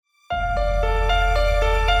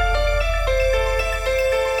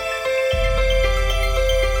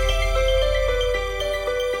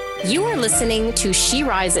You are listening to She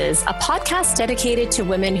Rises, a podcast dedicated to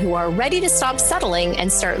women who are ready to stop settling and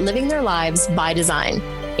start living their lives by design.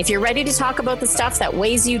 If you're ready to talk about the stuff that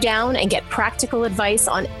weighs you down and get practical advice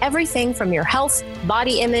on everything from your health,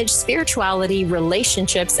 body image, spirituality,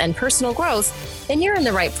 relationships, and personal growth, then you're in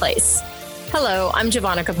the right place. Hello, I'm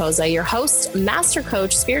Giovanna Capozza, your host, master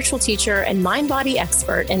coach, spiritual teacher, and mind-body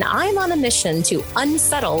expert, and I'm on a mission to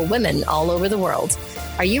unsettle women all over the world.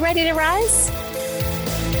 Are you ready to rise?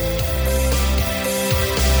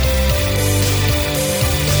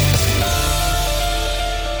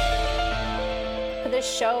 For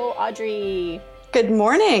this show, Audrey. Good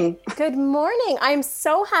morning. Good morning. I'm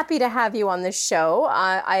so happy to have you on this show.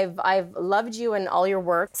 I've loved you and all your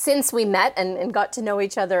work since we met and got to know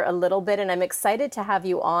each other a little bit, and I'm excited to have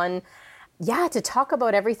you on, to talk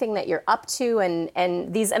about everything that you're up to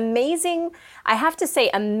and these amazing, I have to say,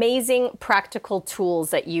 amazing practical tools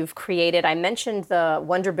that you've created. I mentioned the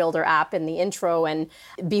Wonder Builder app in the intro, and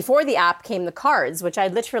before the app came the cards, which I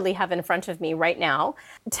literally have in front of me right now.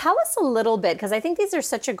 Tell us a little bit, because I think these are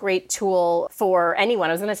such a great tool for anyone.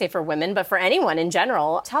 I was going to say for women, but for anyone in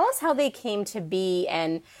general. Tell us how they came to be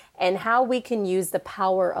and how we can use the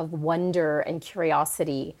power of wonder and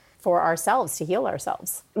curiosity for ourselves to heal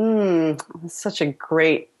ourselves. That's such a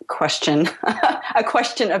great question. A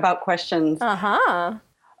question about questions. Uh-huh.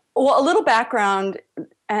 Well, a little background,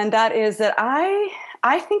 and that is that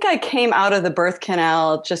I think I came out of the birth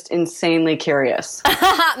canal just insanely curious.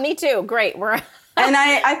 Me too. Great. And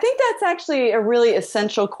I think that's actually a really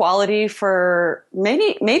essential quality for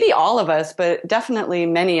maybe all of us, but definitely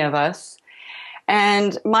many of us.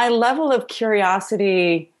 And my level of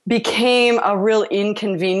curiosity became a real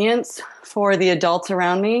inconvenience for the adults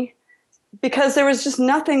around me because there was just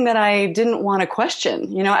nothing that I didn't want to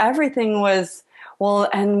question. You know, everything was, well,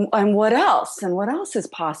 and what else? And what else is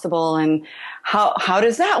possible? And how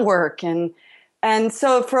does that work? And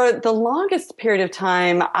so for the longest period of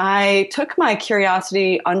time, I took my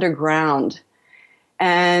curiosity underground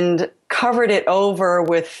and covered it over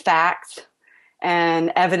with facts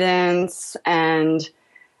and evidence and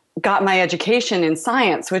got my education in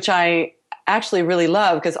science, which I actually really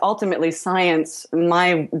love because ultimately science, in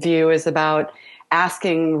my view, is about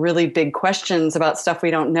asking really big questions about stuff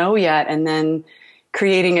we don't know yet and then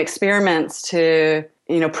creating experiments to,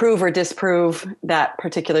 prove or disprove that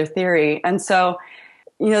particular theory. And so,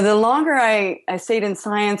 the longer I stayed in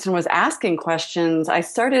science and was asking questions, I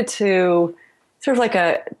started to sort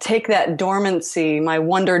of take that dormancy, my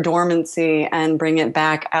wonder dormancy, and bring it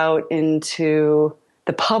back out into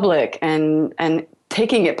the public and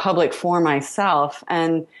taking it public for myself.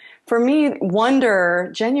 And for me,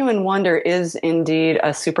 genuine wonder is indeed a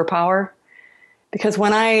superpower. Because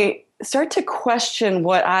when I start to question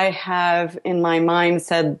what I have in my mind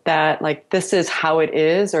said that, this is how it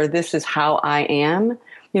is, or this is how I am,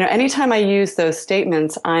 anytime I use those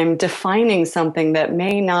statements, I'm defining something that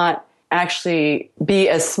may not actually be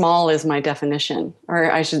as small as my definition.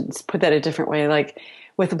 Or I should put that a different way.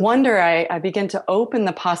 With wonder, I begin to open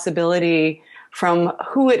the possibility from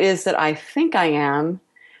who it is that I think I am,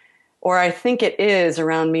 or I think it is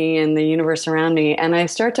around me and the universe around me, and I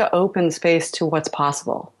start to open space to what's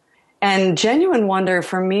possible. And genuine wonder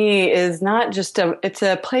for me is not just it's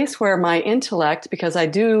a place where my intellect, because I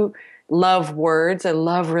do love words, I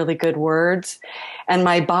love really good words, and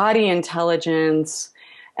my body intelligence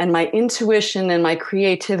and my intuition and my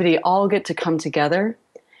creativity all get to come together.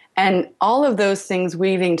 And all of those things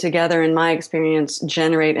weaving together, in my experience,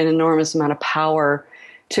 generate an enormous amount of power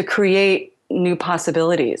to create new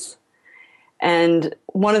possibilities. And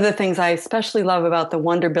one of the things I especially love about the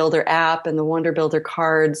Wonder Builder app and the Wonder Builder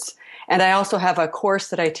cards, and I also have a course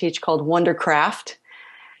that I teach called Wondercraft,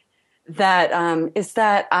 that is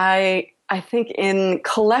that I think in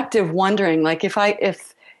collective wondering, if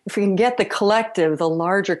we can get the collective, the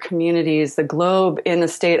larger communities, the globe in a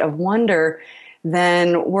state of wonder,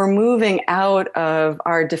 then we're moving out of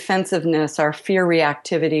our defensiveness, our fear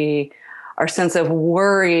reactivity, our sense of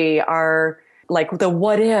worry, our the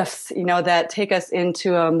what ifs, that take us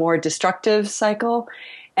into a more destructive cycle.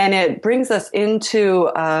 And it brings us into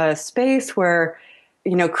a space where,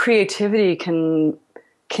 creativity can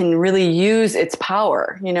really use its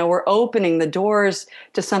power. We're opening the doors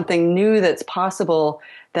to something new that's possible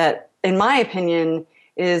that, in my opinion,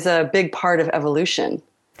 is a big part of evolution.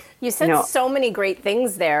 You said so many great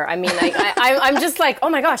things there. I mean, I'm just oh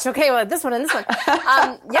my gosh, okay, well, this one and this one.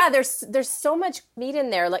 There's so much meat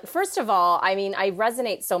in there. First of all, I mean, I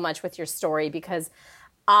resonate so much with your story because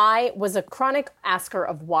I was a chronic asker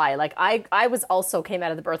of why. Like I was also came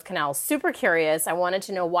out of the birth canal super curious. I wanted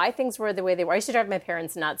to know why things were the way they were. I used to drive my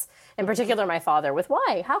parents nuts, in particular my father, with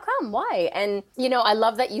why, how come, why? And I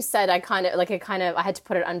love that you said I had to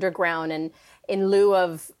put it underground, and in lieu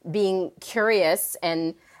of being curious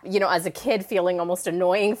and as a kid feeling almost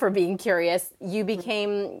annoying for being curious, you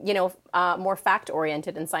became, more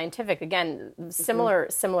fact-oriented and scientific. Again,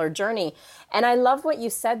 similar journey. And I love what you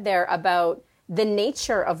said there about the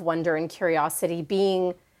nature of wonder and curiosity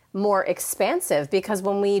being more expansive, because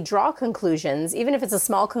when we draw conclusions, even if it's a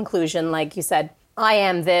small conclusion, like you said, I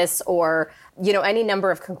am this, or, any number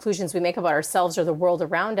of conclusions we make about ourselves or the world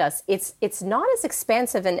around us, it's not as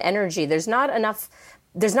expansive in energy. There's not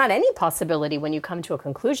any possibility when you come to a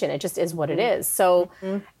conclusion. It just is what it is. So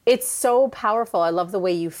it's so powerful. I love the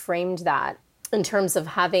way you framed that in terms of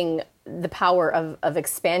having the power of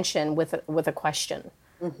expansion with a question.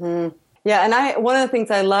 Mm-hmm. Yeah, and one of the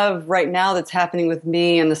things I love right now that's happening with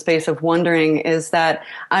me in the space of wondering is that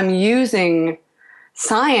I'm using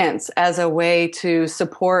science as a way to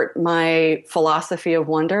support my philosophy of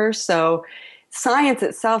wonder. So science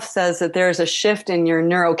itself says that there's a shift in your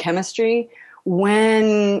neurochemistry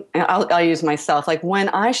when, I'll use myself, like when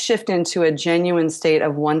I shift into a genuine state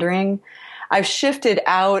of wondering, I've shifted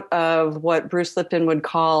out of what Bruce Lipton would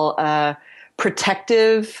call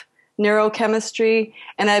protective neurochemistry,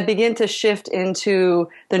 and I begin to shift into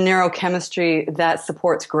the neurochemistry that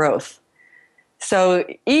supports growth. So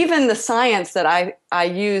even the science that I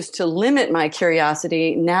use to limit my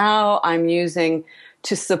curiosity, now I'm using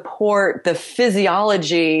to support the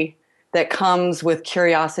physiology that comes with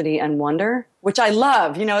curiosity and wonder, which I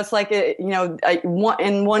love. It's like,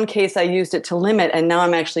 in one case I used it to limit, and now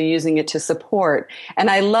I'm actually using it to support. And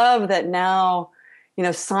I love that now,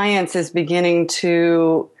 science is beginning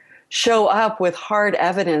to show up with hard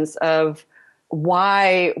evidence of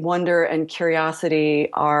why wonder and curiosity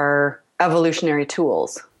are evolutionary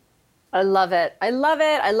tools. I love it. I love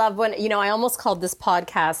it. I love when, I almost called this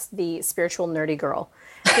podcast the Spiritual Nerdy Girl,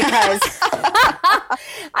 because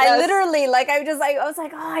I literally,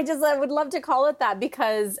 I would love to call it that,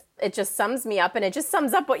 because it just sums me up, and it just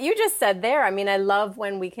sums up what you just said there. I mean, I love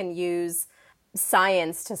when we can use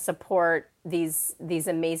science to support these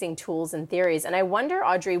amazing tools and theories. And I wonder,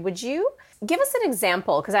 Audrey, would you give us an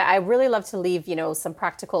example? Because I really love to leave, some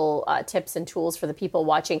practical tips and tools for the people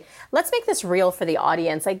watching. Let's make this real for the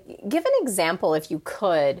audience. Like, give an example, if you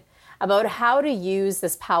could, about how to use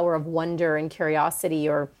this power of wonder and curiosity,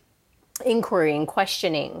 or inquiry and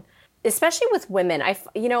questioning, especially with women.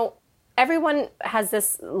 Everyone has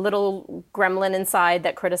this little gremlin inside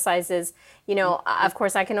that criticizes. Of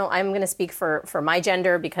course, I'm going to speak for my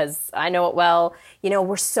gender, because I know it well.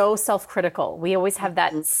 We're so self-critical. We always have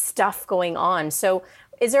that stuff going on. So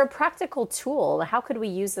is there a practical tool? How could we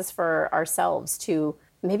use this for ourselves to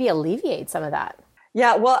maybe alleviate some of that?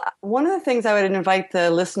 Yeah, well, one of the things I would invite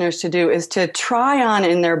the listeners to do is to try on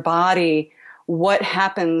in their body what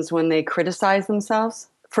happens when they criticize themselves.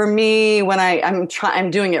 For me, when I'm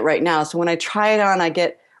doing it right now. So when I try it on, I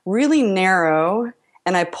get really narrow,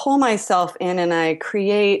 and I pull myself in, and I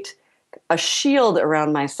create a shield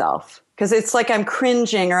around myself, because it's like I'm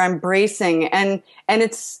cringing or I'm bracing, and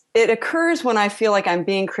it occurs when I feel like I'm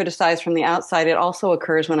being criticized from the outside. It also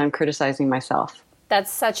occurs when I'm criticizing myself.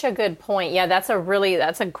 That's such a good point. Yeah, that's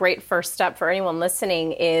a great first step for anyone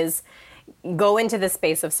listening, is go into the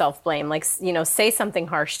space of self-blame. Like, say something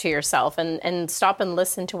harsh to yourself, and stop and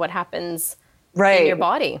listen to what happens in your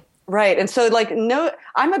body. Right. And so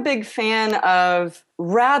I'm a big fan of,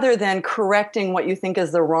 rather than correcting what you think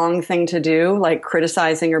is the wrong thing to do, like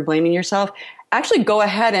criticizing or blaming yourself, actually go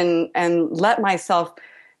ahead and let myself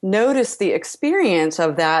notice the experience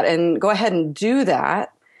of that, and go ahead and do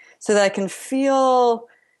that, so that I can feel,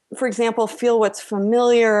 for example, feel what's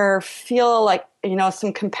familiar, feel like,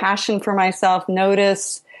 some compassion for myself,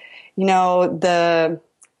 notice, the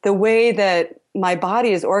way that my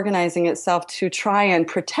body is organizing itself to try and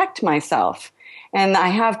protect myself. And I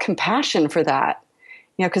have compassion for that,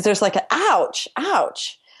 because there's like an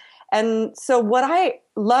ouch. And so what I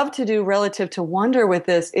love to do relative to wonder with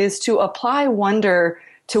this is to apply wonder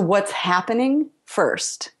to what's happening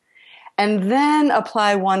first, and then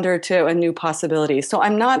apply wonder to a new possibility. So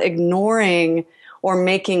I'm not ignoring or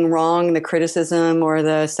making wrong the criticism or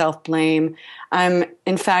the self-blame. I'm,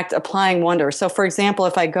 in fact, applying wonder. So, for example,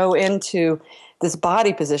 if I go into this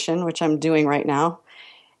body position, which I'm doing right now,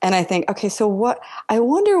 and I think, okay, so I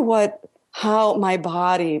wonder how my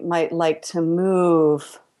body might like to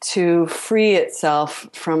move to free itself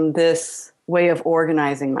from this way of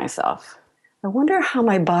organizing myself. I wonder how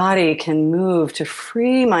my body can move to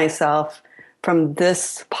free myself from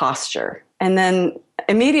this posture. And then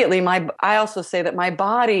immediately I also say that my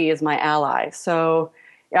body is my ally. So,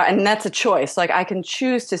 yeah, and that's a choice. Like I can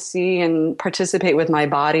choose to see and participate with my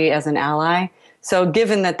body as an ally. So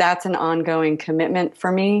given that that's an ongoing commitment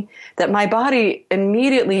for me, that my body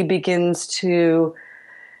immediately begins to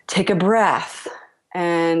take a breath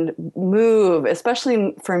and move,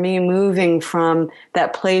 especially for me, moving from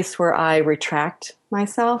that place where I retract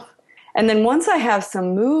myself. And then once I have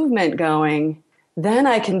some movement going, then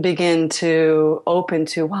I can begin to open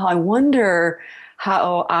to, wow, I wonder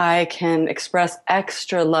how I can express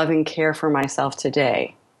extra loving care for myself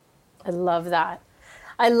today. I love that.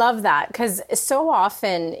 I love that because so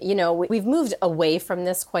often, we've moved away from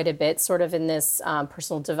this quite a bit, sort of in this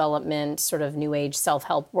personal development, sort of new age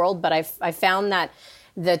self-help world. But I found that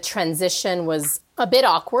the transition was a bit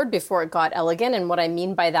awkward before it got elegant. And what I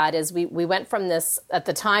mean by that is we went from this, at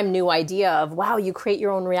the time, new idea of, wow, you create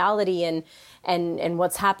your own reality and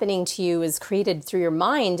what's happening to you is created through your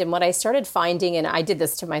mind. And what I started finding, and I did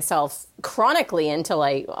this to myself chronically until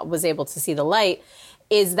I was able to see the light,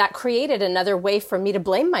 is that created another way for me to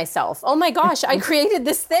blame myself. Oh my gosh, I created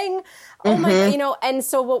this thing. Oh my, and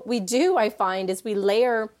so what we do, I find, is we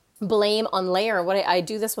layer blame on layer. What I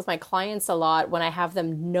do this with my clients a lot when I have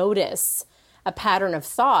them notice a pattern of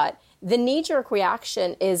thought. The knee-jerk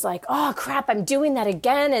reaction is like, oh crap, I'm doing that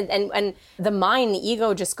again. And the mind, the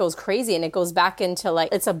ego just goes crazy and it goes back into like,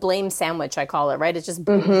 it's a blame sandwich, I call it, right? It's just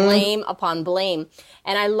blame upon blame.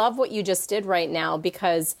 And I love what you just did right now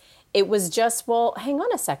because it was just, well, hang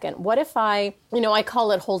on a second. What if I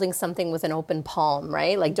call it holding something with an open palm,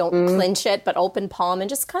 right? Like don't clench it, but open palm and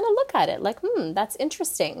just kind of look at it like, that's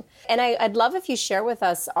interesting. And I'd love if you share with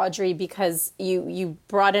us, Audrey, because you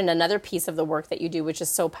brought in another piece of the work that you do, which is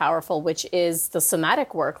so powerful, which is the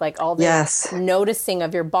somatic work, like all the noticing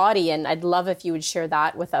of your body. And I'd love if you would share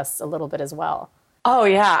that with us a little bit as well. Oh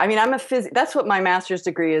yeah, I mean, that's what my master's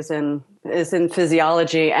degree is in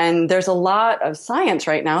physiology, and there's a lot of science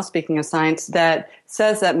right now, speaking of science, that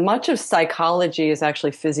says that much of psychology is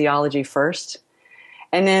actually physiology first.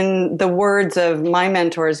 And in the words of my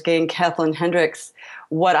mentors, Gay and Kathleen Hendricks,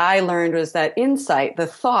 what I learned was that insight, the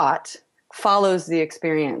thought, follows the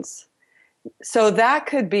experience. So that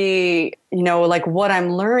could be, like what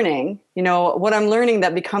I'm learning,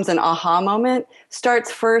 that becomes an aha moment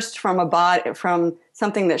starts first from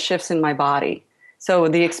something that shifts in my body. So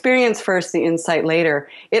the experience first, the insight later.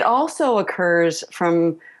 It also occurs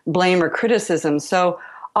from blame or criticism. So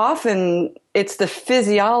often it's the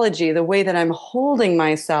physiology, the way that I'm holding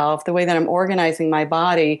myself, the way that I'm organizing my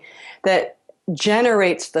body that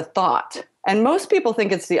generates the thought. And most people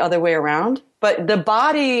think it's the other way around, but the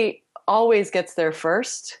body always gets there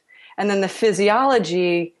first, and then the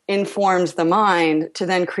physiology informs the mind to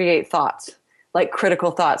then create thoughts, like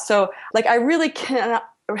critical thoughts. So like I really can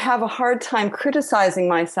have a hard time criticizing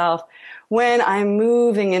myself when I'm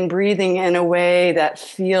moving and breathing in a way that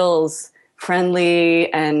feels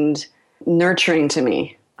friendly and nurturing to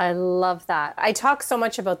me. I love that. I talk so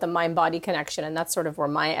much about the mind-body connection, and that's sort of where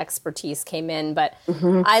my expertise came in. But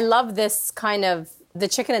I love this kind of the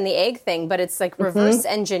chicken and the egg thing, but it's like reverse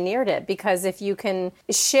engineered it, because if you can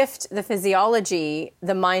shift the physiology,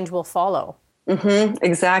 the mind will follow.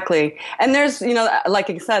 Exactly. And there's, like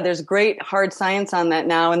I said, there's great hard science on that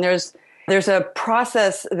now. And there's a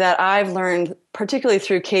process that I've learned, particularly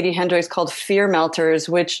through Katie Hendricks, called fear melters,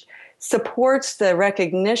 which supports the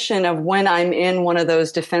recognition of when I'm in one of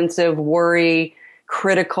those defensive, worry,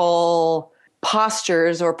 critical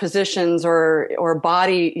postures or positions or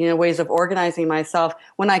body, ways of organizing myself.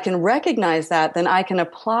 When I can recognize that, then I can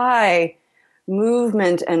apply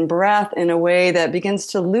movement and breath in a way that begins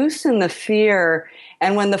to loosen the fear.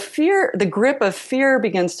 And when the grip of fear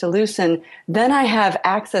begins to loosen, then I have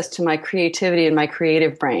access to my creativity and my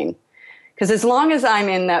creative brain. Because as long as I'm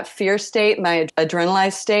in that fear state, my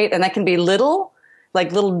adrenalized state, and that can be little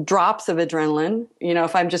drops of adrenaline,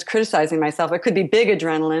 if I'm just criticizing myself, it could be big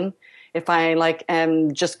adrenaline. If I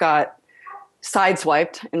just got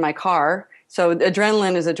sideswiped in my car. So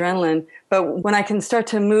adrenaline is adrenaline. But when I can start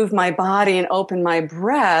to move my body and open my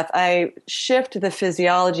breath, I shift the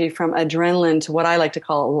physiology from adrenaline to what I like to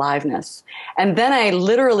call aliveness. And then I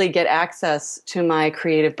literally get access to my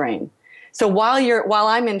creative brain. So while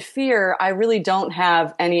I'm in fear, I really don't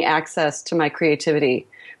have any access to my creativity,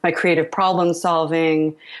 my creative problem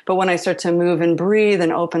solving. But when I start to move and breathe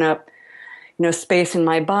and open up space in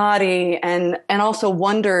my body, and also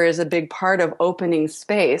wonder is a big part of opening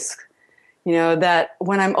space. That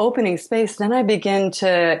when I'm opening space, then I begin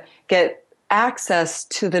to get access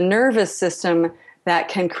to the nervous system that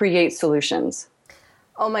can create solutions.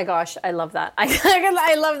 Oh my gosh, I love that.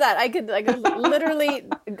 I love that. I could literally,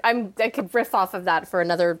 I could riff off of that for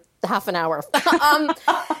another half an hour.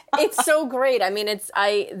 It's so great. I mean,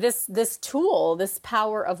 this tool, this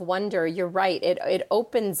power of wonder, you're right. It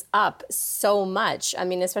opens up so much. I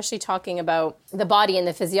mean, especially talking about the body and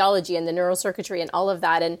the physiology and the neurocircuitry and all of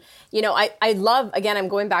that. And, you know, I love, again, I'm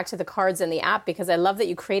going back to the cards and the app because I love that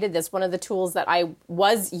you created this. One of the tools that I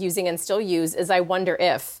was using and still use is I wonder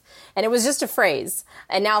if, and it was just a phrase.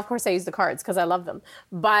 And now, of course, I use the cards because I love them.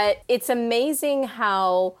 But it's amazing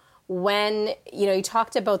how when, you know, you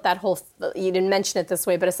talked about that whole, you didn't mention it this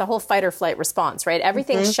way, but it's the whole fight or flight response, right?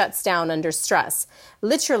 Everything shuts down under stress,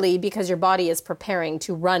 literally because your body is preparing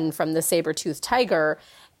to run from the saber-toothed tiger,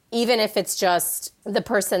 even if it's just the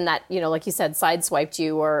person that, you know, like you said, sideswiped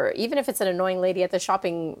you, or even if it's an annoying lady at the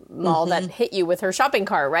shopping mall that hit you with her shopping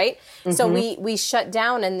cart, right? So we shut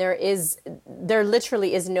down, and there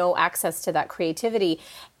literally is no access to that creativity.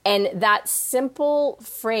 And that simple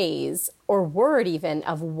phrase or word even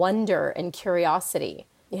of wonder and curiosity,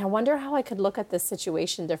 you know, I wonder how I could look at this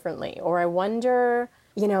situation differently. Or I wonder,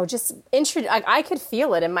 you know, just I could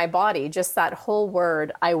feel it in my body, just that whole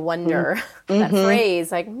word, I wonder, that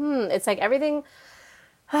phrase, like, it's like everything,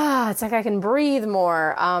 it's like I can breathe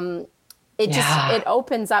more. It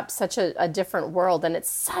opens up such a different world, and it's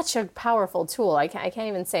such a powerful tool. I can't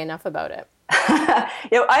even say enough about it.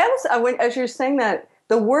 You know, as you're saying that,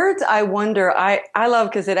 the words I wonder, I love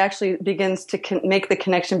because it actually begins to make the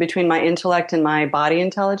connection between my intellect and my body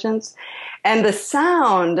intelligence. And the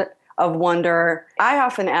sound of wonder, I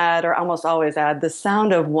often add, or almost always add, the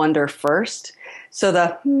sound of wonder first. So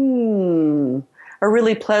the a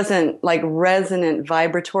really pleasant, like resonant,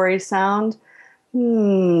 vibratory sound. I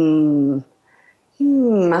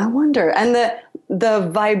wonder. And the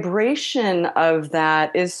vibration of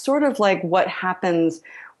that is sort of like what happens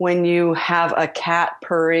when you have a cat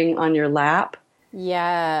purring on your lap.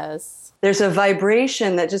 Yes. There's a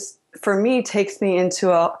vibration that just, for me, takes me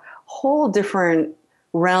into a whole different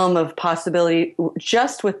realm of possibility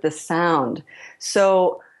just with the sound.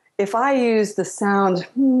 So if I use the sound,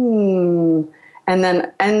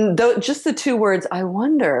 just the two words, I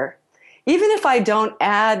wonder, even if I don't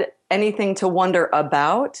add anything to wonder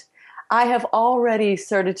about, I have already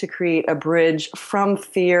started to create a bridge from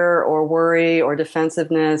fear or worry or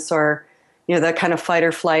defensiveness or, you know, that kind of fight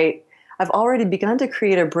or flight. I've already begun to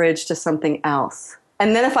create a bridge to something else.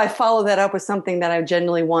 And then if I follow that up with something that I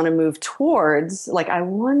genuinely want to move towards, like I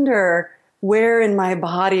wonder where in my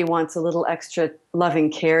body wants a little extra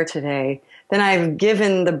loving care today, then I've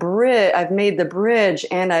made the bridge,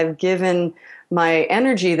 and I've given my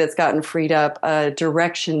energy that's gotten freed up a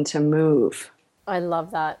direction to move. I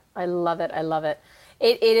love that. I love it. I love it.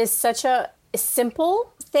 It is such a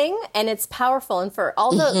simple thing, and it's powerful. And for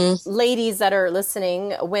all the ladies that are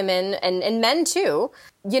listening, women and men too,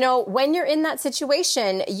 you know, when you're in that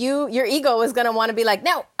situation, your ego is going to want to be like,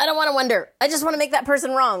 no, I don't want to wonder. I just want to make that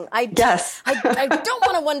person wrong. I don't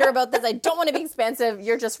want to wonder about this. I don't want to be expansive.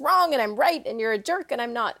 You're just wrong and I'm right, and you're a jerk and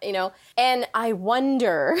I'm not, you know. And I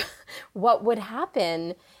wonder what would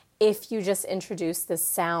happen if you just introduce this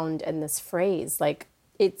sound and this phrase. Like,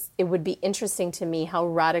 it would be interesting to me how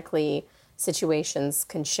radically situations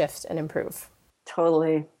can shift and improve.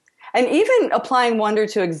 Totally. And even applying wonder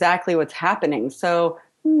to exactly what's happening. So,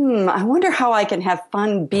 I wonder how I can have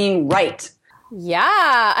fun being right. Yeah,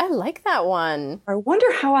 I like that one. I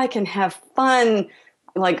wonder how I can have fun,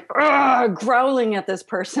 like, growling at this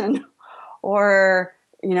person. Or,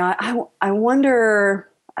 you know, I wonder...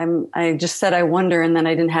 I just said I wonder, and then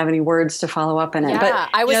I didn't have any words to follow up in it. Yeah, but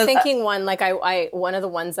I was thinking one, like one of the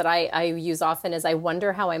ones that I use often is I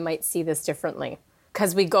wonder how I might see this differently.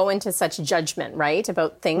 Because we go into such judgment, right,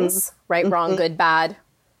 about things, right, wrong, good, bad.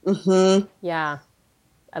 Yeah,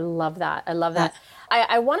 I love that. I love that.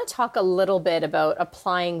 I want to talk a little bit about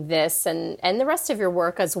applying this and the rest of your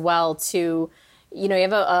work as well to, you know, you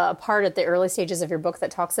have a part at the early stages of your book that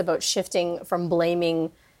talks about shifting from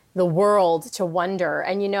blaming the world to wonder.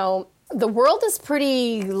 And, you know, the world is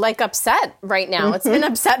pretty, like, upset right now. It's been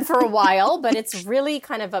upset for a while, but it's really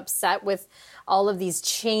kind of upset with all of these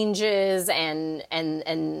changes and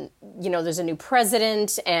you know, there's a new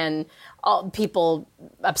president and all people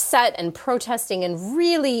upset and protesting and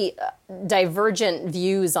really divergent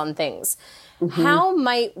views on things. How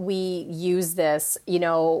might we use this, you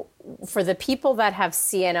know, for the people that have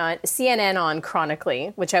CNN on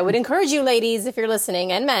chronically, which I would encourage you ladies, if you're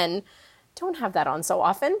listening, and men, don't have that on so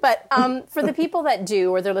often. But for the people that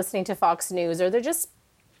do, or they're listening to Fox News, or they're just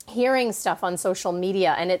hearing stuff on social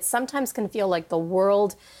media, and it sometimes can feel like the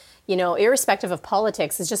world, you know, irrespective of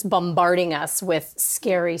politics, is just bombarding us with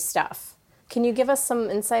scary stuff. Can you give us some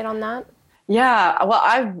insight on that? Yeah, well,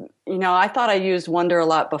 I thought I used wonder a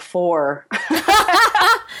lot before.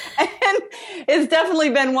 And it's definitely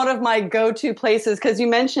been one of my go-to places, because you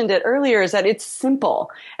mentioned it earlier, is that it's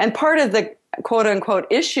simple. And part of the quote unquote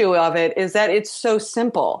issue of it is that it's so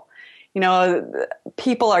simple.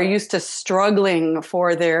 People are used to struggling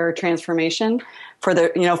for their transformation, for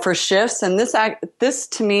their, for shifts. And this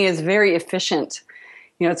to me is very efficient.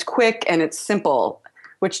 It's quick and it's simple,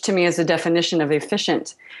 which to me is a definition of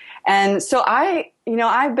efficient. And so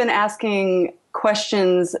I've been asking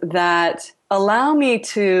questions that allow me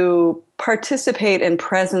to participate and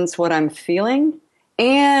presence what I'm feeling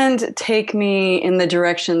and take me in the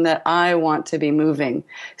direction that I want to be moving.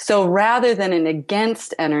 So rather than an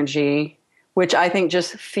against energy, which I think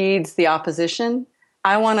just feeds the opposition,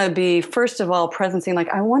 I want to be, first of all, presencing, like,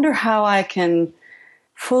 I wonder how I can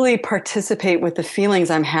fully participate with the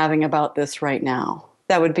feelings I'm having about this right now.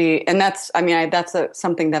 That would be, and that's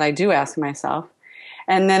something that I do ask myself.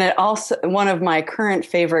 And then it also, one of my current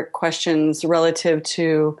favorite questions relative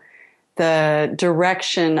to the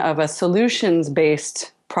direction of a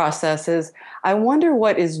solutions-based process is, I wonder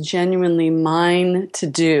what is genuinely mine to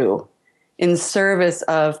do in service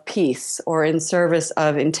of peace or in service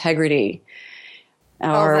of integrity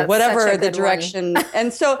or whatever the direction.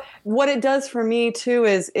 And so what it does for me too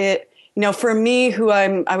is for me, who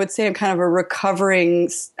I would say I'm kind of a recovering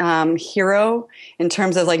hero in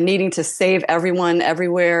terms of like needing to save everyone,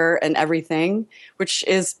 everywhere, and everything, which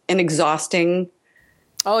is an exhausting.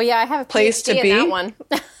 Oh yeah, I have a place PhD to be. In that one.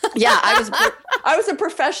 Yeah, I was a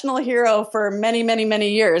professional hero for many, many,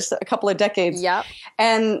 many years, a couple of decades. Yep.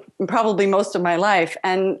 And probably most of my life.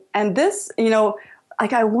 And this,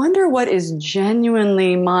 like, I wonder what is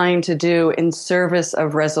genuinely mine to do in service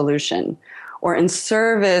of resolution or in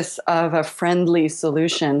service of a friendly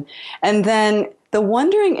solution. And then the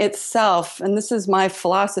wondering itself, and this is my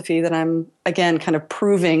philosophy that I'm, again, kind of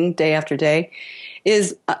proving day after day,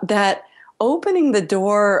 is that opening the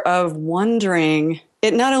door of wondering,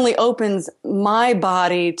 it not only opens my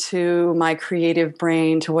body to my creative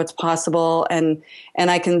brain, to what's possible, and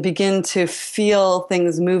I can begin to feel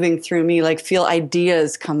things moving through me, like feel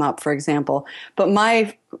ideas come up, for example. But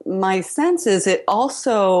my sense is it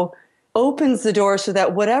also opens the door so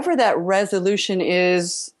that whatever that resolution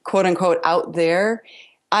is, quote unquote, out there,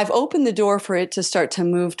 I've opened the door for it to start to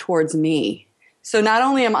move towards me. So not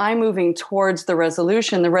only am I moving towards the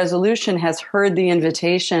resolution has heard the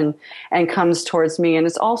invitation and comes towards me. And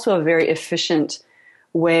it's also a very efficient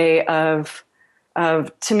way of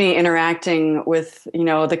to me, interacting with,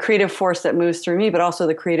 the creative force that moves through me, but also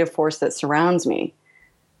the creative force that surrounds me.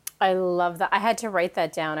 I love that. I had to write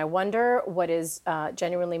that down. I wonder what is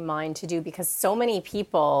genuinely mine to do, because so many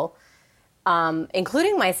people,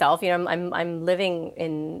 including myself, I'm living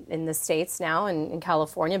in the States now, in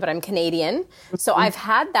California, but I'm Canadian. So I've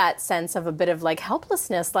had that sense of a bit of like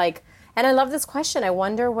helplessness, and I love this question. I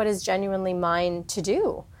wonder what is genuinely mine to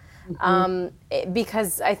do.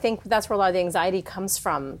 Because I think that's where a lot of the anxiety comes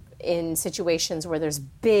from in situations where there's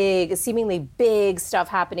seemingly big stuff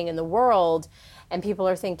happening in the world, and people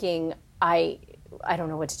are thinking, I don't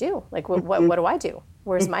know what to do. Like, what do I do?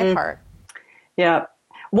 Where's my part? Yeah.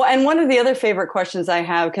 Well, and one of the other favorite questions I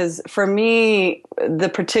have, because for me, the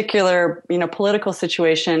particular, political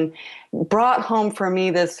situation brought home for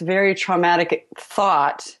me this very traumatic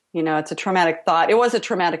thought. It's a traumatic thought. It was a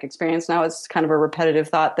traumatic experience. Now it's kind of a repetitive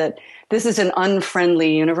thought that this is an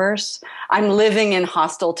unfriendly universe. I'm living in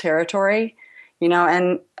hostile territory,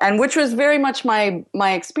 and which was very much my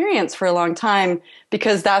experience for a long time,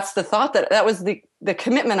 because that's the thought that was the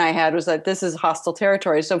commitment I had, was that this is hostile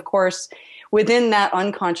territory. So of course, within that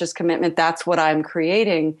unconscious commitment, that's what I'm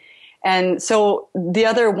creating. And so the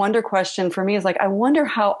other wonder question for me is like, I wonder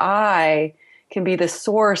how I can be the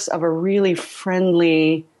source of a really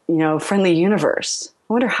friendly universe.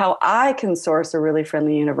 I wonder how I can source a really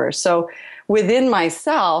friendly universe. So within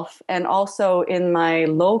myself and also in my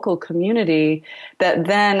local community, that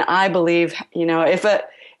then I believe,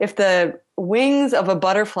 if the wings of a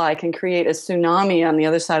butterfly can create a tsunami on the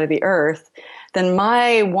other side of the earth, then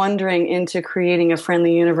my wandering into creating a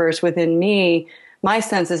friendly universe within me, my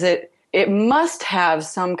sense is it must have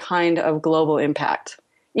some kind of global impact,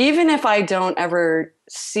 even if I don't ever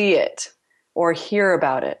see it or hear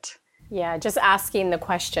about it. Yeah, just asking the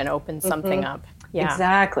question opens something up. Yeah,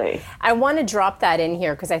 exactly. I want to drop that in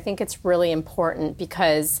here because I think it's really important,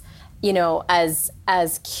 because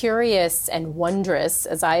as curious and wondrous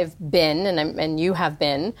as I've been, and you have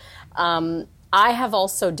been, I have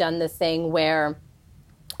also done the thing where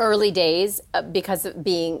early days, because of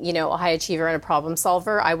being, a high achiever and a problem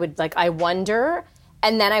solver, I wonder,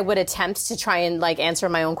 and then I would attempt to try and like answer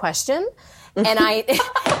my own question. And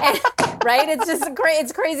right? It's just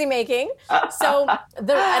it's crazy making. So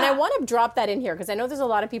and I want to drop that in here because I know there's a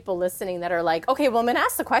lot of people listening that are like, okay, well, I'm going to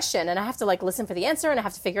ask the question and I have to like listen for the answer and I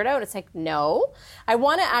have to figure it out. It's like, no, I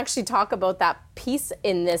want to actually talk about that piece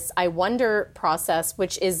in this I wonder process,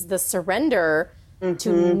 which is the surrender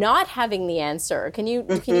to not having the answer. Can you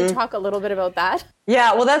talk a little bit about that?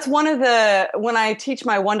 Yeah, well, that's when I teach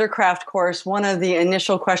my Wondercraft course, one of the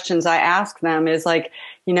initial questions I ask them is like,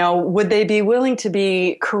 would they be willing to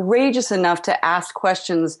be courageous enough to ask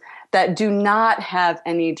questions that do not have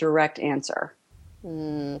any direct answer?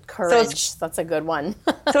 Courage. So that's a good one.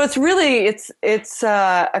 So it's really, it's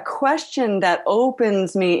a question that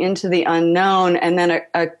opens me into the unknown, and then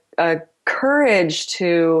a courage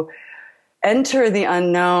to enter the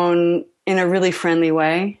unknown in a really friendly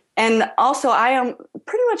way. And also, I am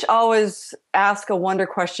pretty much always ask a wonder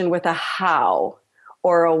question with a how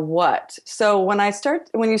or a what. So when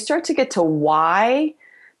you start to get to why,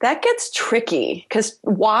 that gets tricky because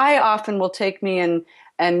why often will take me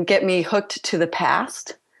and get me hooked to the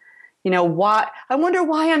past. Why? I wonder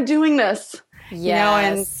why I'm doing this. Yes.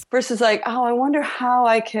 And versus like, oh, I wonder how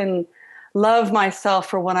I can love myself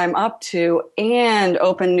for what I'm up to and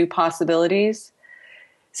open new possibilities.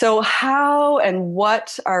 So how and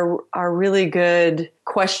what are really good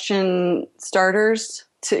question starters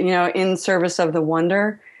to, in service of the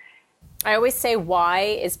wonder. I always say why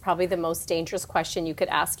is probably the most dangerous question you could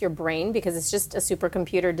ask your brain because it's just a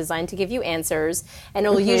supercomputer designed to give you answers and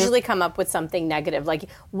it'll usually come up with something negative like,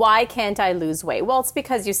 why can't I lose weight? Well, it's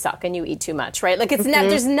because you suck and you eat too much, right? Like it's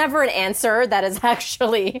there's never an answer that is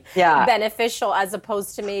actually beneficial as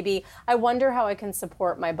opposed to maybe, I wonder how I can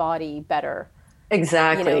support my body better.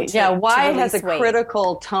 Exactly. Why has a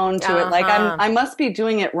critical tone to it. Like I must be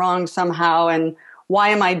doing it wrong somehow. And why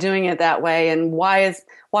am I doing it that way? And why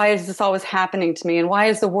is this always happening to me? And why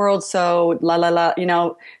is the world so la la la,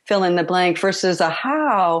 fill in the blank versus a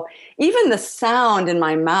how? Even the sound in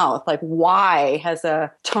my mouth, like why has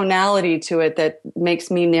a tonality to it that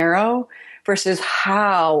makes me narrow versus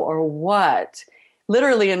how or what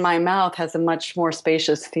literally in my mouth has a much more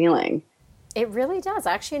spacious feeling. It really does.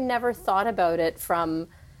 I actually never thought about it from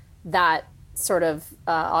that sort of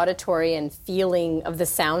auditory and feeling of the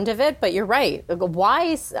sound of it, but you're right.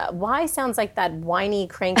 Why sounds like that whiny,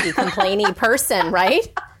 cranky, complainy person,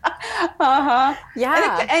 right? Yeah.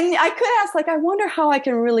 And I could ask, like, I wonder how I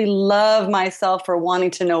can really love myself for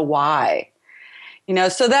wanting to know why.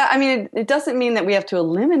 So that, it doesn't mean that we have to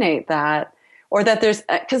eliminate that or that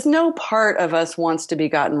because no part of us wants to be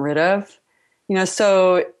gotten rid of.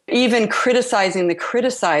 So even criticizing the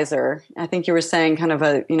criticizer, I think you were saying kind of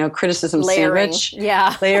a, criticism layering. Sandwich.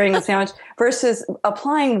 Yeah. Layering a sandwich versus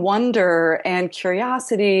applying wonder and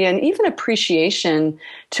curiosity and even appreciation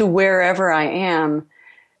to wherever I am.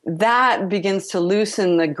 That begins to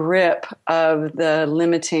loosen the grip of the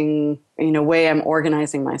limiting, way I'm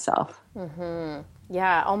organizing myself. Mm-hmm.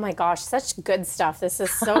 Yeah. Oh my gosh. Such good stuff. This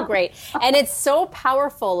is so great. And it's so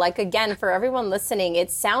powerful. Like, again, for everyone listening, it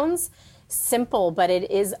sounds simple, but it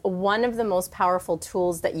is one of the most powerful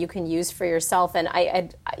tools that you can use for yourself. And I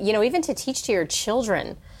even to teach to your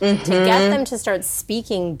children, to get them to start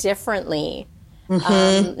speaking differently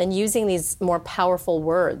and using these more powerful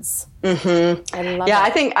words. I love it. I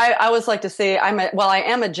think I always like to say I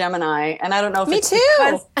am a Gemini, and I don't know if it's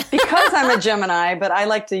because I'm a Gemini, but I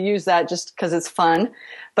like to use that just because it's fun.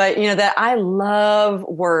 But that I love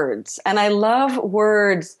words, and I love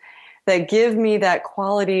words that give me that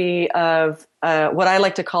quality of what I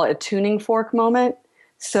like to call a tuning fork moment.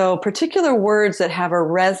 So particular words that have a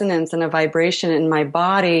resonance and a vibration in my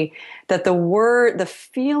body, that the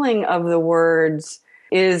feeling of the words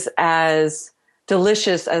is as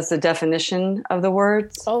delicious as the definition of the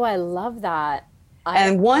words. Oh, I love that.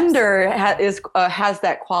 And wonder has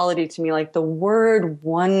that quality to me. Like the word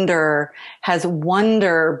wonder has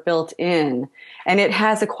wonder built in, and it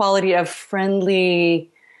has a quality of friendly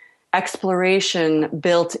exploration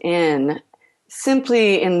built in,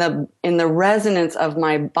 simply in the resonance of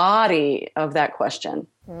my body of that question.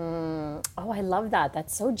 Oh, I love that.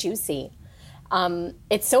 That's so juicy.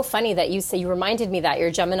 It's so funny that you reminded me that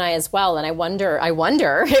you're Gemini as well, and I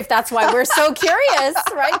wonder if that's why we're so curious,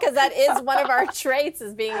 right? Because that is one of our traits,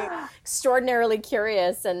 is being extraordinarily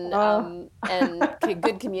curious and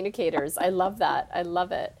good communicators. I love that. I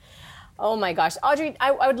love it. Oh my gosh. Audrey,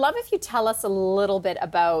 I would love if you tell us a little bit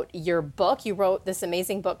about your book. You wrote this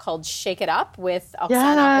amazing book called Shake It Up with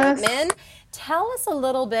Oksana Holtman. Tell us a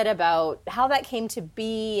little bit about how that came to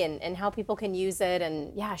be and how people can use it,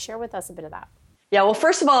 and share with us a bit of that. Yeah, well,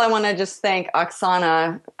 first of all, I want to just thank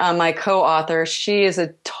Oksana, my co-author. She is a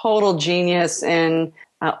total genius in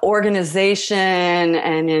organization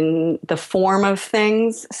and in the form of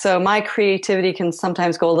things. So my creativity can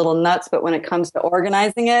sometimes go a little nuts, but when it comes to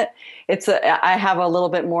organizing it, I have a little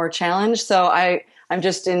bit more challenge. So I'm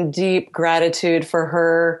just in deep gratitude for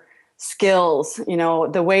her skills. You know,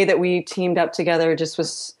 the way that we teamed up together just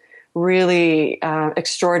was really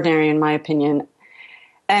extraordinary, in my opinion.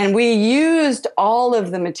 And we used all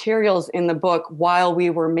of the materials in the book while we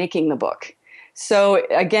were making the book. So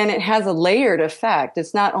again, it has a layered effect.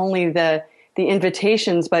 It's not only the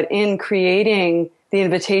invitations, but in creating the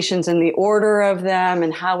invitations and the order of them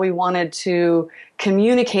and how we wanted to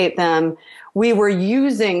communicate them, we were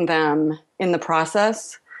using them in the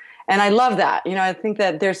process. And I love that. You know, I think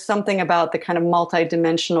that there's something about the kind of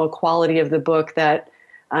multidimensional quality of the book that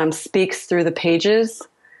speaks through the pages.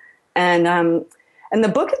 And the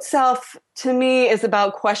book itself, to me, is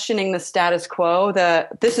about questioning the status quo.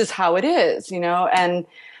 This is how it is, you know, and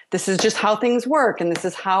this is just how things work, and this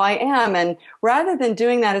is how I am. And rather than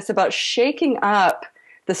doing that, it's about shaking up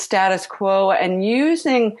the status quo and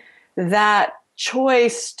using that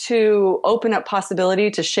choice to open up possibility,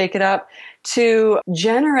 to shake it up, to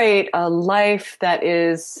generate a life that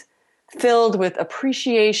is filled with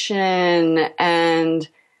appreciation and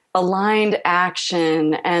aligned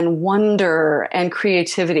action and wonder and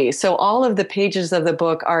creativity. So all of the pages of the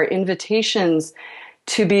book are invitations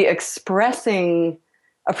to be expressing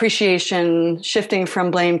appreciation, shifting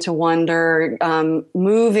from blame to wonder,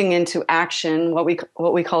 moving into action, what we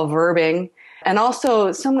call verbing, and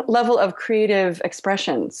also some level of creative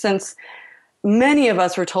expression. Since many of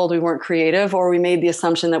us were told we weren't creative, or we made the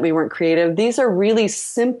assumption that we weren't creative, these are really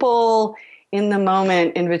simple, in the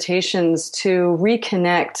moment invitations to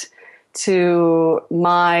reconnect to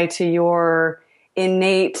your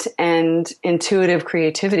innate and intuitive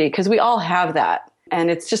creativity, because we all have that.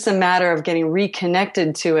 And it's just a matter of getting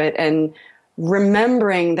reconnected to it and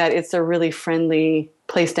remembering that it's a really friendly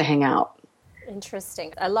place to hang out.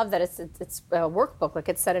 Interesting. I love that it's a workbook, like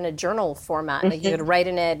it's set in a journal format. Like you could write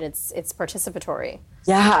in it. It's participatory.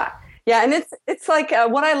 Yeah. Yeah, and it's like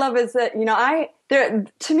what I love is that, you know,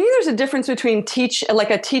 to me there's a difference between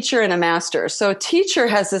a teacher and a master. So a teacher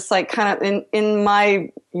has this like kind of in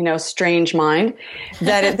my, you know, strange mind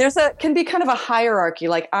that can be kind of a hierarchy.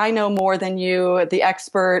 Like, I know more than you, the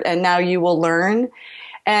expert, and now you will learn,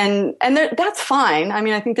 and that's fine. I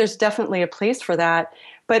mean, I think there's definitely a place for that.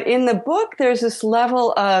 But in the book, there's this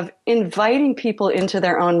level of inviting people into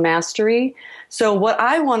their own mastery. So what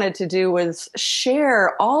I wanted to do was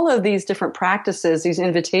share all of these different practices, these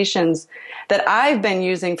invitations that I've been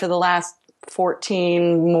using for the last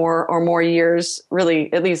 14 more years,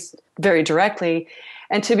 really, at least very directly,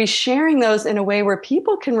 and to be sharing those in a way where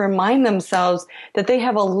people can remind themselves that they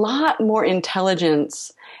have a lot more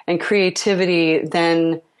intelligence and creativity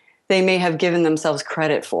than they may have given themselves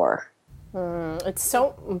credit for. It's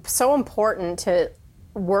so important to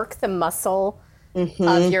work the muscle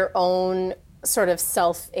of your own sort of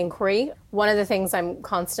self-inquiry. One of the things I'm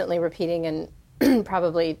constantly repeating and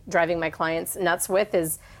probably driving my clients nuts with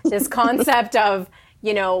is this concept of,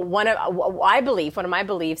 you know, one of my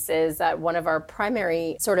beliefs is that one of our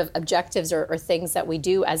primary sort of objectives or things that we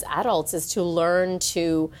do as adults is to learn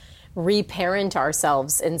to reparent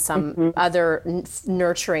ourselves in some other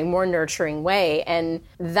more nurturing way. And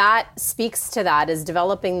that speaks to that, is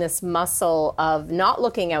developing this muscle of not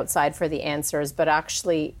looking outside for the answers, but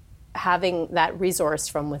actually having that resource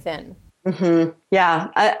from within. Mm-hmm. Yeah.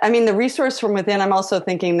 I mean, the resource from within, I'm also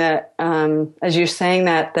thinking that, as you're saying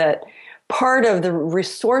that part of the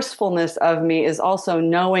resourcefulness of me is also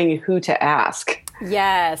knowing who to ask.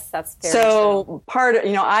 Yes, that's very true. Part of,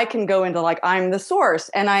 you know, I can go into like, I'm the source,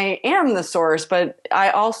 and I am the source, but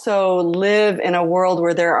I also live in a world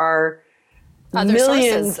where there are other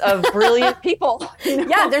millions of brilliant people. You know?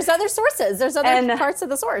 Yeah, there's other sources. There's other parts of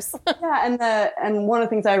the source. Yeah, and one of the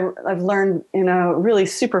things I've learned in a really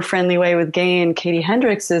super friendly way with Gay and Katie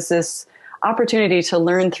Hendricks is this opportunity to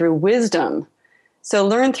learn through wisdom. So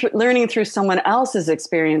learning through someone else's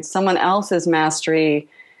experience, someone else's mastery,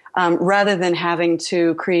 rather than having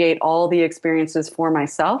to create all the experiences for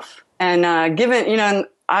myself. And given, you know,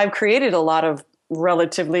 I've created a lot of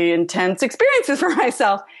relatively intense experiences for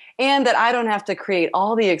myself, and that I don't have to create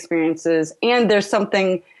all the experiences. And there's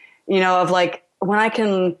something, you know, of like, when I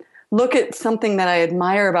can look at something that I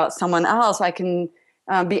admire about someone else, I can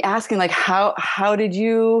be asking like, how did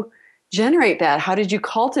you generate that? How did you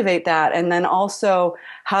cultivate that? And then also,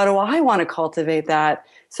 how do I want to cultivate that,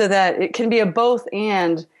 so that it can be a both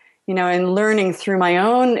and, you know, and learning through my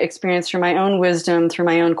own experience, through my own wisdom, through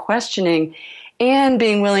my own questioning, and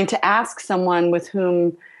being willing to ask someone with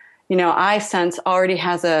whom, I sense already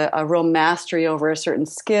has a real mastery over a certain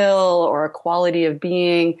skill or a quality of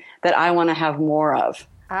being that I want to have more of.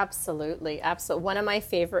 Absolutely. Absolutely. One of my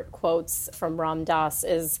favorite quotes from Ram Dass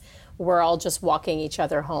is, we're all just walking each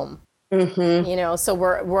other home. Mm-hmm. So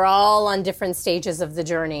we're all on different stages of the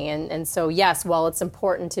journey. And so, yes, while it's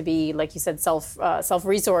important to be, like you said,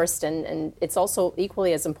 self-resourced, and it's also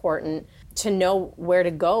equally as important to know where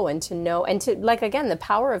to go and to like, again, the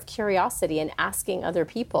power of curiosity and asking other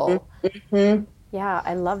people. Mm-hmm. Yeah,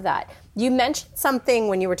 I love that. You mentioned something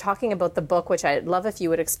when you were talking about the book, which I'd love if you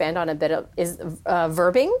would expand on a bit, is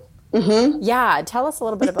verbing. Mm-hmm. Yeah, tell us a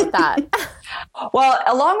little bit about that. Well,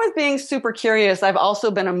 along with being super curious, I've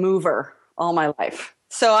also been a mover all my life.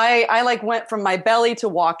 So I like went from my belly to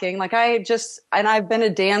walking. Like and I've been a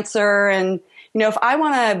dancer, and if I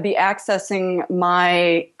want to be accessing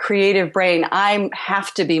my creative brain, I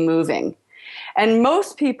have to be moving. And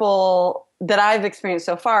most people that I've experienced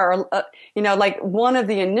so far, like one of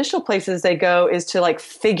the initial places they go is to like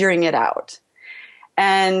figuring it out.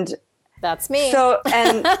 And that's me. So,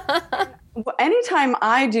 and anytime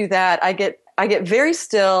I do that, I get very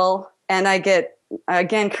still, and I get,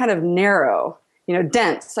 again, kind of narrow,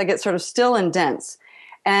 dense. I get sort of still and dense.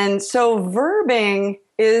 And so verbing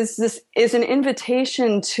is an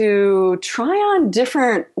invitation to try on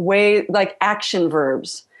different ways, like action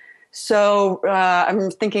verbs. So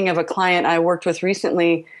I'm thinking of a client I worked with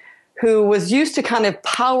recently who was used to kind of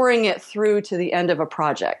powering it through to the end of a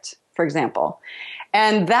project, for example.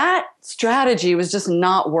 And that strategy was just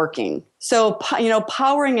not working. So,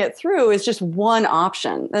 powering it through is just one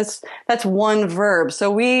option. That's one verb. So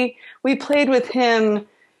we played with him,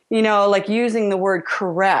 like using the word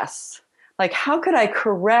caress. Like, how could I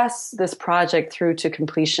caress this project through to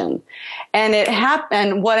completion? And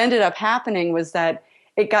and what ended up happening was that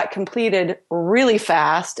it got completed really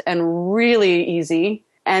fast and really easy.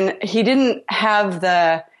 And he didn't have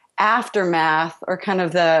the aftermath or kind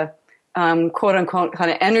of the quote unquote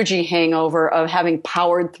kind of energy hangover of having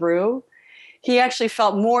powered through. He actually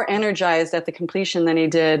felt more energized at the completion than he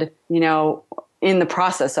did, in the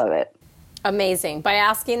process of it. Amazing. By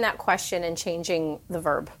asking that question and changing the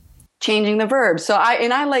verb. So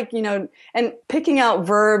I like, and picking out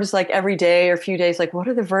verbs like every day or few days, like what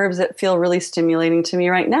are the verbs that feel really stimulating to me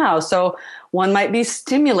right now? So one might be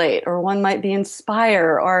stimulate, or one might be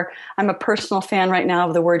inspire, or I'm a personal fan right now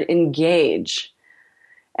of the word engage.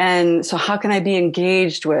 And so how can I be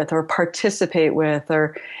engaged with or participate with,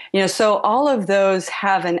 or, so all of those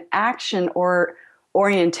have an action or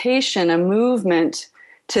orientation, a movement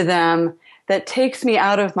to them that takes me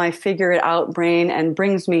out of my figure it out brain and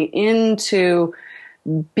brings me into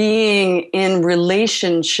being in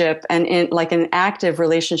relationship and in like an active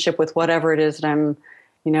relationship with whatever it is that I'm,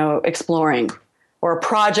 exploring, or a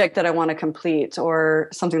project that I want to complete or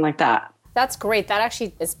something like that. That's great. That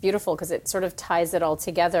actually is beautiful because it sort of ties it all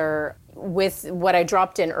together with what I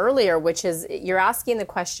dropped in earlier, which is you're asking the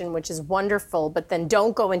question, which is wonderful, but then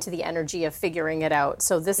don't go into the energy of figuring it out.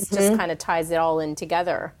 So this just kind of ties it all in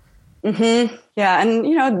together. Mm-hmm. Yeah.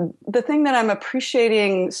 And, the thing that I'm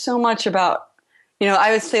appreciating so much about,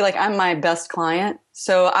 I would say like I'm my best client.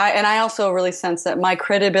 So I also really sense that my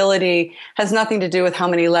credibility has nothing to do with how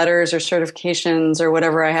many letters or certifications or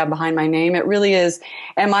whatever I have behind my name. It really is,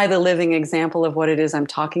 am I the living example of what it is I'm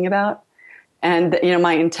talking about? And,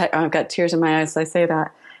 I've got tears in my eyes as I say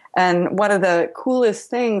that. And one of the coolest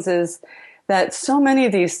things is that so many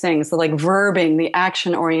of these things, the like verbing, the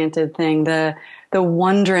action-oriented thing, the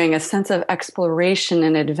wondering, a sense of exploration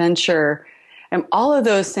and adventure, and all of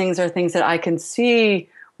those things are things that I can see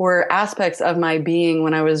were aspects of my being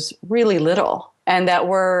when I was really little, and that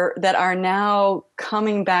are now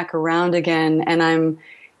coming back around again, and I'm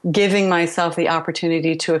giving myself the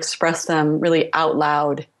opportunity to express them really out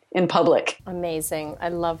loud in public. Amazing. I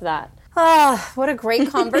love that. Ah, what a great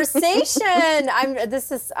conversation.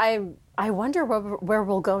 I wonder where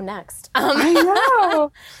we'll go next. I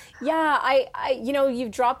know. Yeah,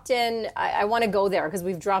 you've dropped in, I want to go there because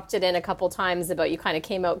we've dropped it in a couple times about you kind of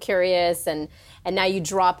came out curious, and now you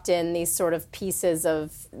dropped in these sort of pieces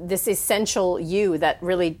of this essential you that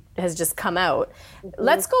really has just come out. Mm-hmm.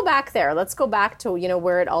 Let's go back there. Let's go back to,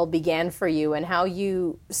 where it all began for you and how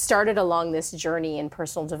you started along this journey in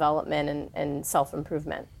personal development and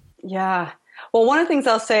self-improvement. Yeah. Well, one of the things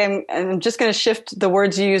I'll say, I'm just going to shift the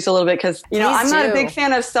words you use a little bit because, I'm not a big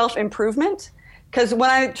fan of self-improvement. Because when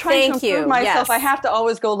I try to improve myself, I have to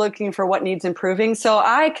always go looking for what needs improving. So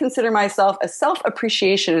I consider myself a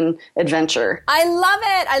self-appreciation adventure. I love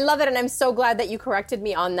it. I love it. And I'm so glad that you corrected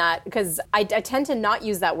me on that, because I tend to not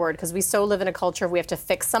use that word because we so live in a culture of we have to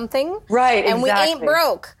fix something. Right, and exactly. we ain't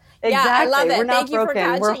broke. Exactly. Yeah, I love it. We're not Thank you for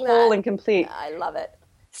broken. We're catching whole that. and complete. I love it.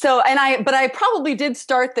 So, but I probably did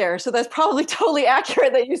start there. So that's probably totally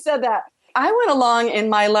accurate that you said that. I went along in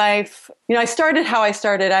my life, I started how I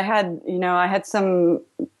started. I had some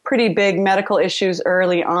pretty big medical issues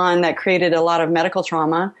early on that created a lot of medical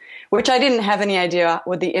trauma, which I didn't have any idea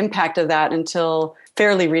what the impact of that until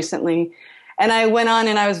fairly recently. And I went on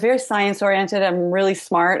and I was very science oriented. I'm really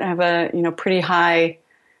smart. I have a, pretty high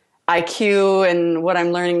IQ. And what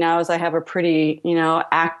I'm learning now is I have a pretty,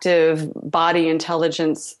 active body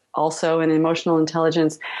intelligence also, and emotional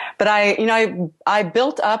intelligence. But I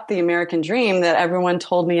built up the American dream that everyone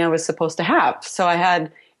told me I was supposed to have. So I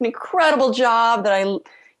had an incredible job that I,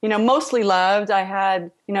 mostly loved. I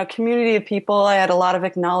had, a community of people. I had a lot of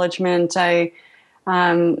acknowledgement. And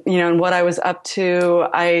what I was up to.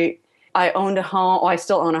 I owned a home. Oh, I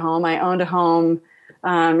still own a home. I owned a home.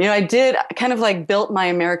 I did kind of like built my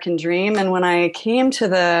American dream. And when I came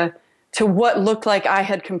to what looked like I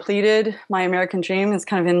had completed my American dream, is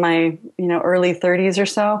kind of in my, early 30s or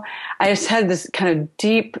so, I just had this kind of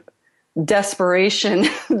deep desperation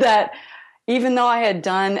that even though I had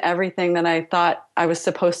done everything that I thought I was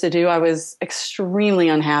supposed to do, I was extremely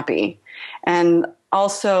unhappy. And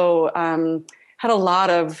also had a lot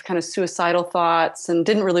of kind of suicidal thoughts and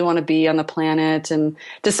didn't really want to be on the planet. And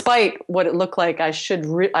despite what it looked like, I should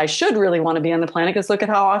really want to be on the planet, because look at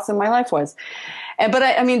how awesome my life was. But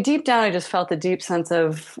I mean, deep down, I just felt a deep sense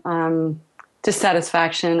of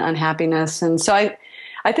dissatisfaction, unhappiness. And so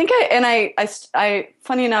I think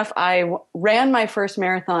funny enough, I ran my first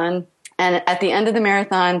marathon. And at the end of the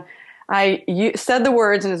marathon, I said the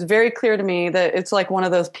words, and it's very clear to me that it's like one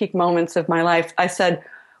of those peak moments of my life. I said,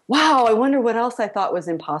 wow, I wonder what else I thought was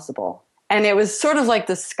impossible. And it was sort of like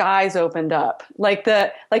the skies opened up. Like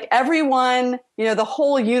everyone, the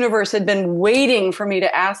whole universe had been waiting for me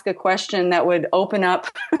to ask a question that would open up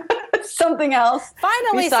something else.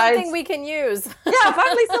 Finally, something we can use. Yeah,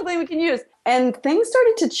 finally something we can use. And things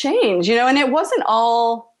started to change, and it wasn't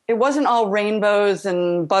all rainbows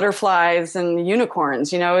and butterflies and unicorns.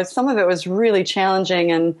 Some of it was really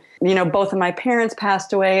challenging. And, both of my parents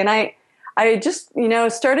passed away. And I just,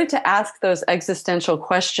 started to ask those existential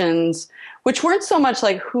questions, which weren't so much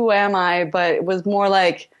like, who am I? But it was more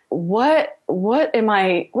like, what am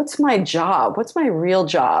I? What's my job? What's my real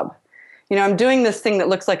job? I'm doing this thing that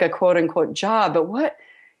looks like a quote unquote job, but what,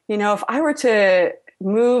 if I were to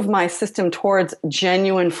move my system towards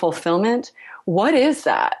genuine fulfillment, what is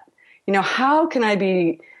that? How can I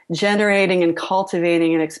be generating and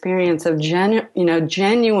cultivating an experience of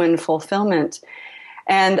genuine fulfillment?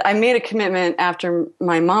 And I made a commitment after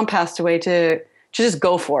my mom passed away to just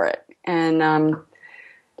go for it and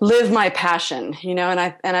live my passion,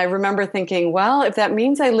 And I remember thinking, well, if that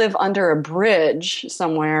means I live under a bridge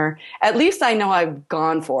somewhere, at least I know I've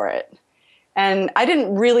gone for it. And I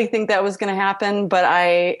didn't really think that was going to happen, but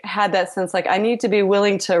I had that sense like I need to be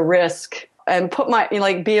willing to risk and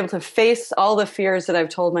be able to face all the fears that I've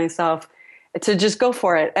told myself to just go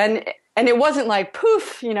for it. And it wasn't like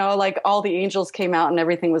poof, like all the angels came out and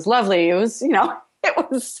everything was lovely. It was,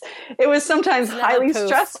 it was sometimes highly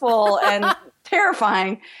stressful and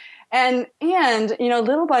terrifying. And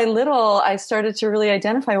little by little, I started to really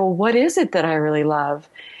identify, well, what is it that I really love?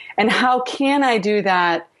 And how can I do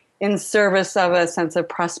that in service of a sense of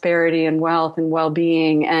prosperity and wealth and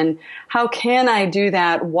well-being? And how can I do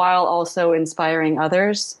that while also inspiring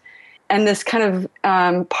others? And this kind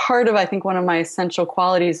of part of, I think, one of my essential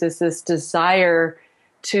qualities is this desire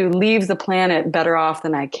to leave the planet better off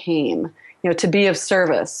than I came, to be of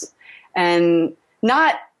service, and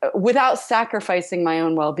not without sacrificing my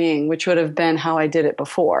own well-being, which would have been how I did it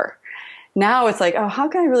before. Now it's like, oh, how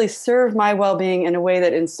can I really serve my well-being in a way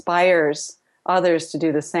that inspires others to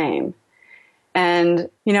do the same? And,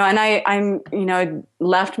 I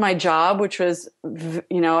left my job, which was,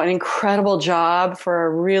 an incredible job for a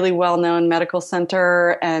really well-known medical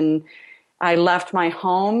center. And I left my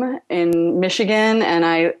home in Michigan, and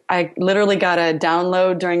I literally got a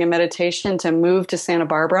download during a meditation to move to Santa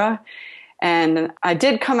Barbara. And I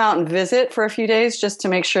did come out and visit for a few days just to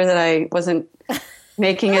make sure that I wasn't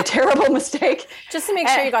making a terrible mistake. Just to make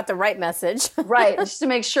sure you got the right message. Right, just to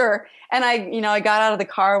make sure. And I got out of the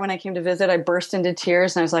car when I came to visit. I burst into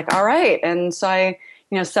tears, and I was like, all right. And so I,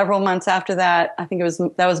 several months after that, I think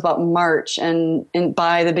that was about March. And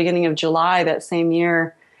by the beginning of July that same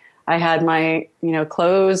year, I had my,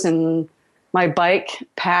 clothes and my bike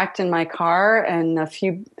packed in my car and a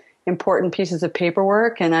few important pieces of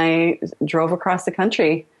paperwork, and I drove across the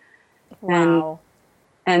country. Wow.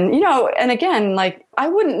 And, and again, like, I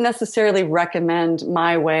wouldn't necessarily recommend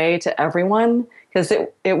my way to everyone, because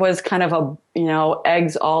it was kind of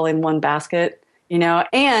eggs all in one basket,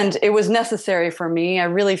 and it was necessary for me. I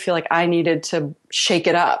really feel like I needed to shake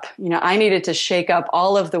it up. I needed to shake up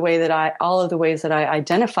all of the ways that I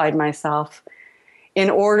identified myself, in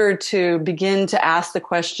order to begin to ask the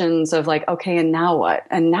questions of, like, okay, and now what?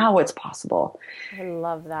 And now what's possible? I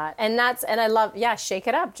love that. And I love, shake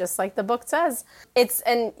it up, just like the book says.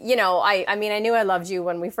 I mean, I knew I loved you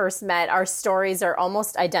when we first met. Our stories are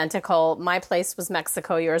almost identical. My place was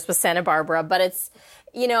Mexico, yours was Santa Barbara, but it's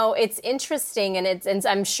interesting, and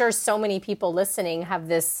I'm sure so many people listening have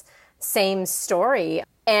this same story.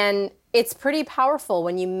 And it's pretty powerful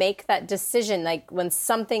when you make that decision, like when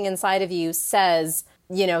something inside of you says,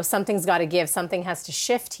 something's got to give, something has to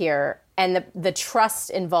shift here, and the trust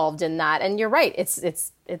involved in that. And you're right,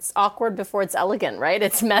 it's awkward before it's elegant, right?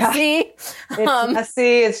 It's messy. It's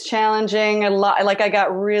messy, it's challenging. A lot. Like, I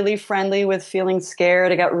got really friendly with feeling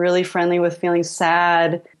scared. I got really friendly with feeling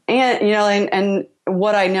sad. And, and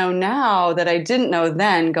what I know now that I didn't know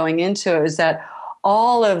then going into it is that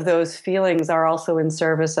all of those feelings are also in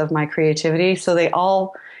service of my creativity. So they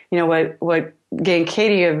all, what Gay and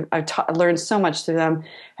Katie, I've learned so much through them.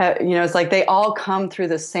 It's like they all come through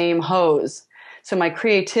the same hose. So my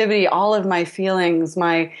creativity, all of my feelings,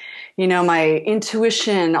 my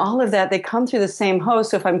intuition, all of that, they come through the same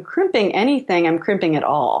hose. So if I'm crimping anything, I'm crimping it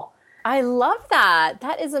all. I love that.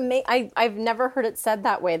 That is amazing. I've never heard it said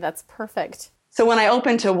that way. That's perfect. So when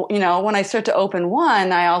when I start to open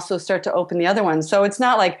one, I also start to open the other one. So it's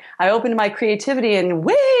not like I open my creativity and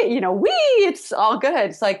it's all good.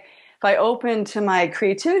 It's like, if I open to my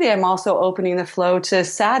creativity, I'm also opening the flow to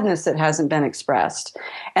sadness that hasn't been expressed.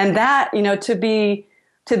 And that, to be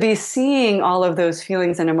seeing all of those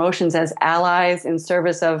feelings and emotions as allies in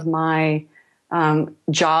service of my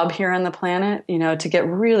job here on the planet, to get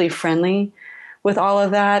really friendly with all of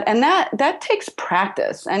that. And that takes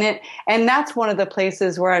practice. And that's one of the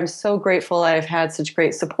places where I'm so grateful I've had such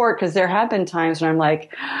great support, because there have been times when I'm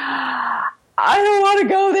like, I don't want to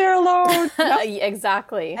go there alone.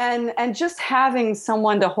 Exactly. And just having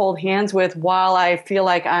someone to hold hands with while I feel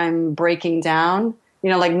like I'm breaking down,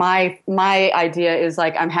 like my idea is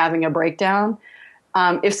like I'm having a breakdown.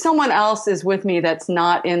 If someone else is with me that's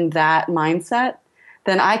not in that mindset,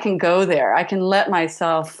 then I can go there. I can let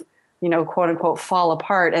myself, quote unquote, fall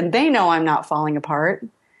apart, and they know I'm not falling apart.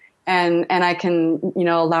 And I can,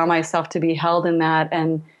 allow myself to be held in that.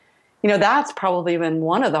 And, that's probably been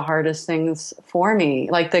one of the hardest things for me,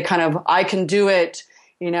 like the kind of, I can do it,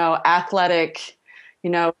 athletic,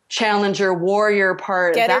 challenger, warrior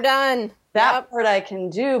part. Get her done. That part I can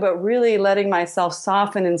do, but really letting myself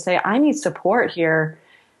soften and say, I need support here.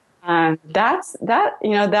 That's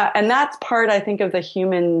part, I think, of the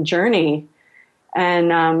human journey.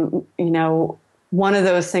 And, one of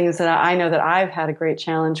those things that I know that I've had a great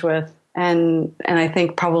challenge with, and I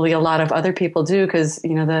think probably a lot of other people do, because,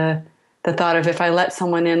 the thought of, if I let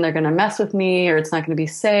someone in, they're going to mess with me, or it's not going to be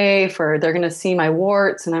safe, or they're going to see my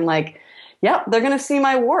warts. And I'm like, yep, they're going to see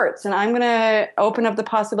my warts, and I'm going to open up the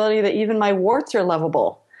possibility that even my warts are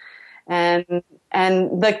lovable. And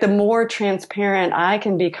like, the more transparent I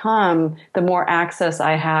can become, the more access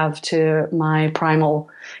I have to my primal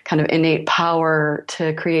kind of innate power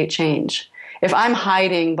to create change. If I'm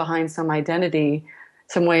hiding behind some identity,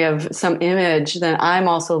 some way of some image, then I'm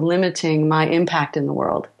also limiting my impact in the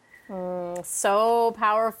world. So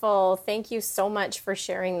powerful. Thank you so much for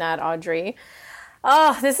sharing that, Audrey.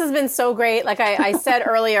 Oh, this has been so great. Like I said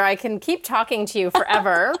earlier, I can keep talking to you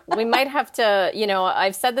forever. We might have to,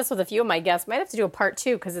 I've said this with a few of my guests, might have to do a part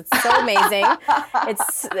 2, because it's so amazing.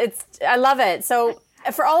 I love it. So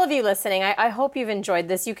for all of you listening, I hope you've enjoyed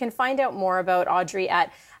this. You can find out more about Audrey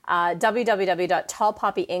at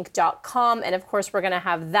www.tallpoppyinc.com. And of course, we're going to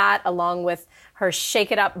have that along with her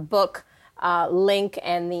Shake It Up book link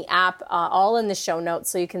and the app all in the show notes.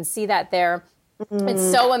 So you can see that there. It's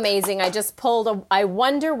so amazing. I just pulled I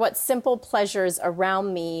wonder what simple pleasures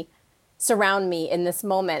surround me in this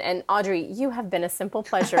moment. And Audrey, you have been a simple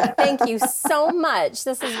pleasure. Thank you so much.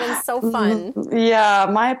 This has been so fun. Yeah,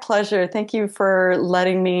 my pleasure. Thank you for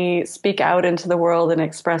letting me speak out into the world and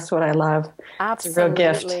express what I love. Absolutely. It's a real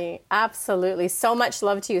gift. Absolutely. So much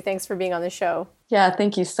love to you. Thanks for being on the show. Yeah,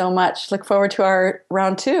 thank you so much. Look forward to our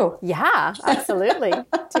round 2. Yeah, absolutely.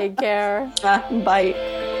 Take care. Bye.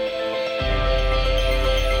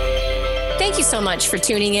 Thank you so much for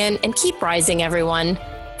tuning in, and keep rising, everyone.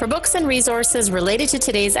 For books and resources related to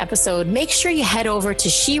today's episode, make sure you head over to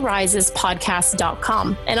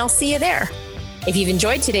sherisespodcast.com, and I'll see you there. If you've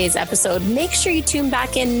enjoyed today's episode, make sure you tune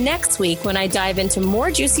back in next week when I dive into more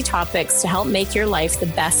juicy topics to help make your life the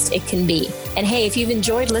best it can be. And hey, if you've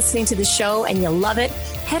enjoyed listening to the show and you love it,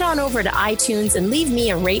 head on over to iTunes and leave me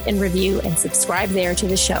a rate and review and subscribe there to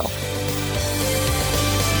the show.